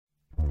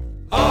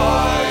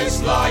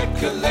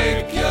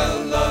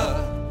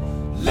Caligula,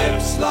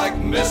 lips like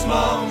Miss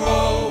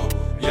Monroe.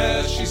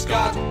 Yeah, she's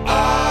got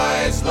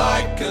eyes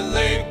like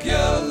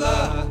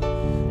Caligula,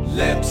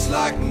 lips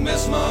like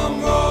Miss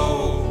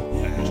Monroe.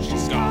 Yeah,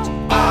 she's got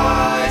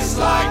eyes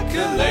like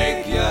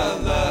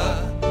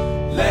Caligula,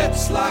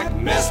 lips like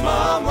Miss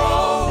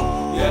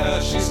Monroe.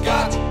 Yeah, she's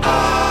got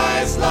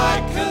eyes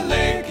like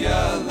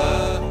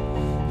Caligula,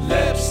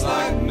 lips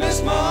like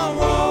Miss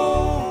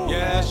Monroe.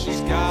 Yeah,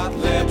 she's got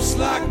lips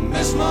like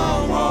Miss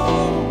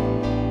Monroe.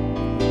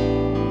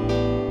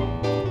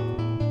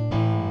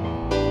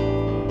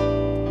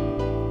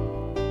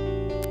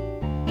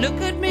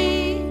 Look at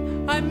me,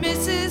 I'm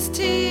Mrs.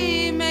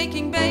 T,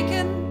 making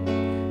bacon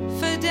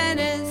for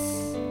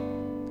Denis.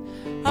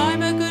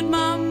 I'm a good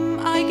mum,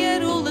 I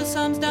get all the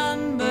sums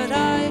done, but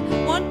I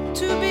want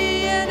to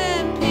be an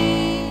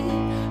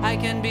MP. I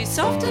can be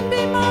soft and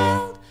be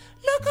mild,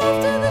 look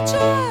after the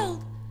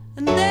child,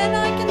 and then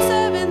I can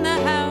serve in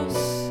the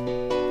house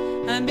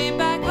and be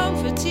back home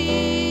for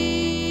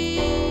tea.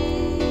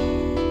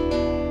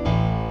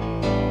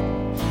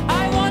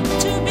 I want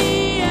to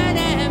be an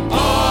MP.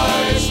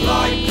 Eyes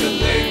like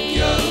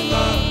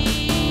Caligula,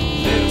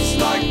 lips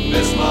like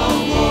Miss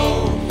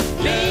Monroe.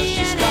 Yeah,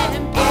 she's got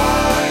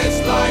eyes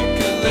like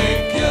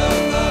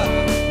Caligula,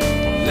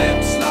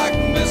 lips like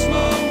Miss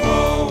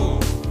Monroe.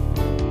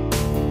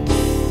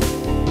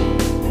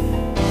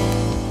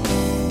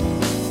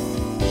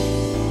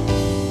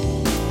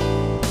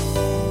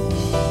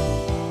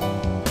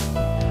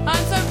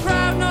 I'm so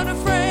proud, not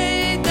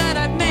afraid, that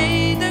I've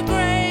made the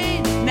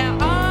grade. Now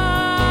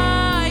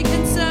I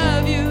can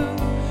serve you.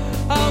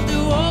 I'll do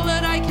all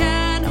that I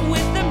can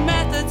with the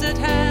methods at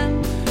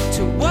hand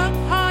to work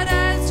hard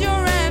as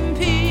your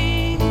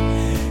MP.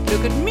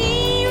 Look at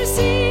me, you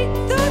see,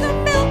 though the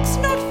milk's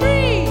not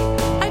free,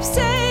 I've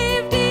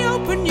saved the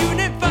Open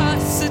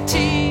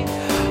University.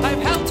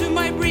 I've held to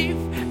my brief,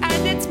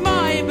 and it's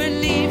my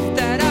belief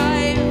that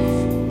I've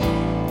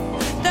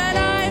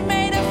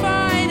made a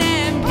fine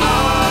MP.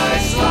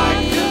 Eyes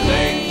like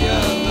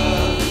Caligula,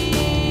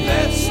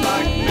 lips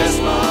like Miss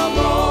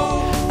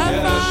Monroe.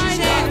 Yeah, she's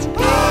got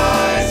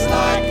eyes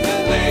like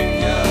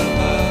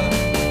Caligula,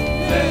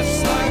 lips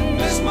like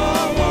Miss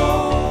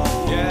Monroe.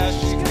 Yeah,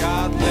 she's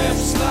got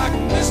lips like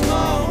Miss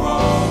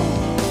Monroe.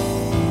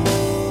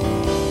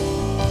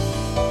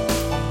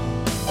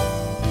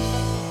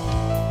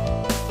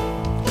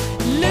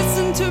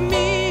 Listen to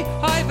me,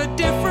 I've a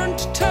different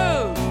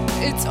tone.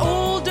 It's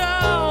all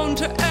down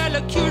to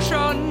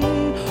elocution.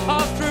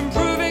 After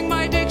improving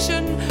my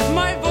diction,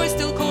 my voice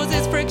still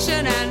causes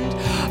friction, and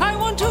I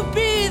want to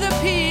be the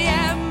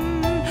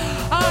PM.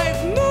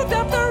 I've moved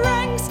up the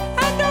ranks,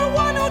 and no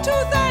one or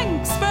two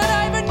thanks, but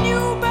I've a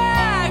new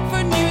bag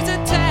for news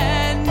at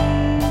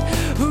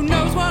 10. Who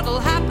knows what'll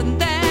happen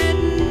then?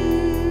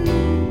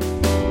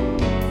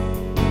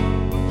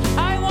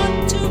 I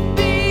want to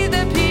be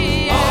the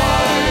PM.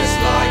 Eyes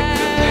like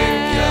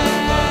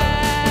Caligula,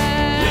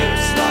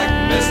 lips like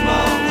Miss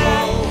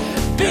Monroe.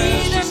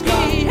 Yeah, she's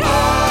got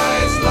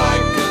eyes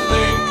like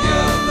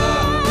Caligula,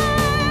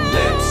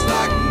 lips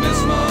like Miss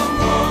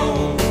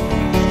Monroe.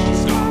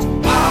 She's got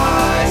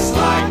eyes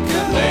like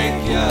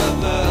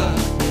Caligula,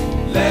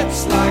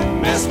 lips like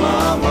Miss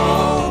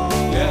Monroe.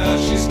 Yeah,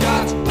 she's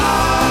got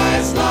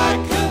eyes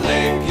like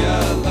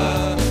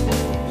Caligula,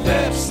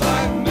 lips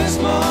like Miss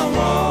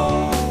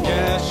Monroe.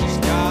 Yeah, she's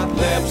got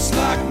lips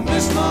like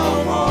Miss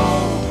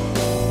Monroe.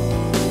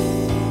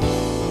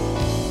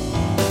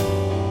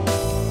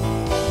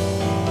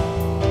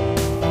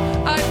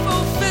 I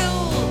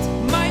fulfilled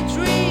my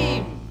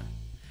dream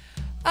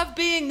of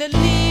being the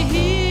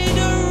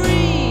heroine,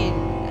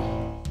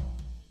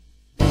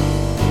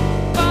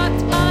 but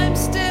I'm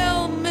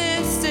still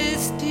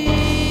Mrs. T.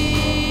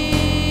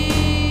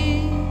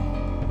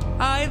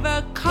 I've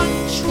a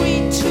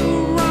country to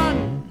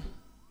run,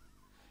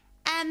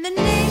 and the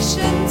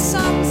nation's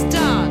sums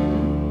done.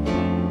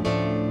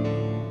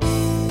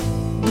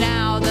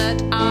 Now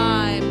that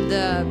I'm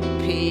the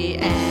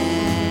PM,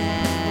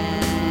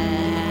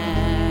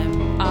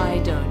 I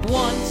don't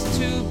want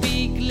to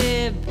be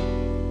glib,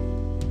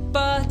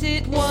 but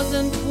it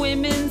wasn't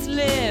women's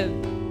lib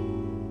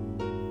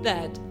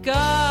that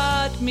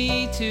got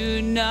me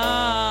to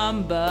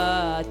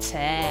number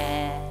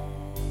 10.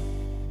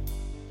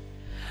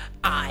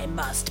 I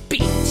must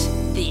beat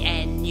the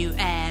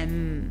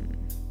NUM.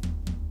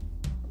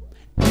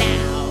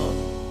 Now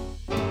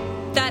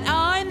that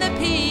I'm the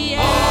PM.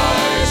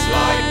 Eyes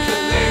like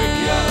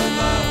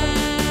Caligula,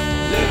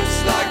 lips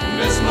like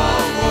Miss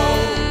Monroe.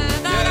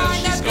 Yeah,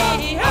 she's got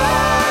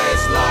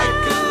eyes like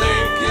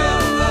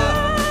Caligula,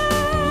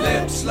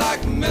 lips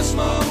like Miss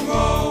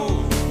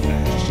Monroe.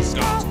 Yeah, she's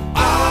got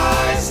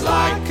eyes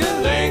like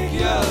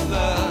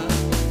Caligula,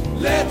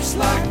 lips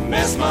like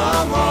Miss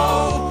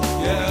Monroe.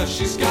 Yeah,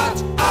 she's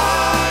got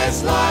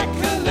eyes like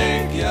Caligula.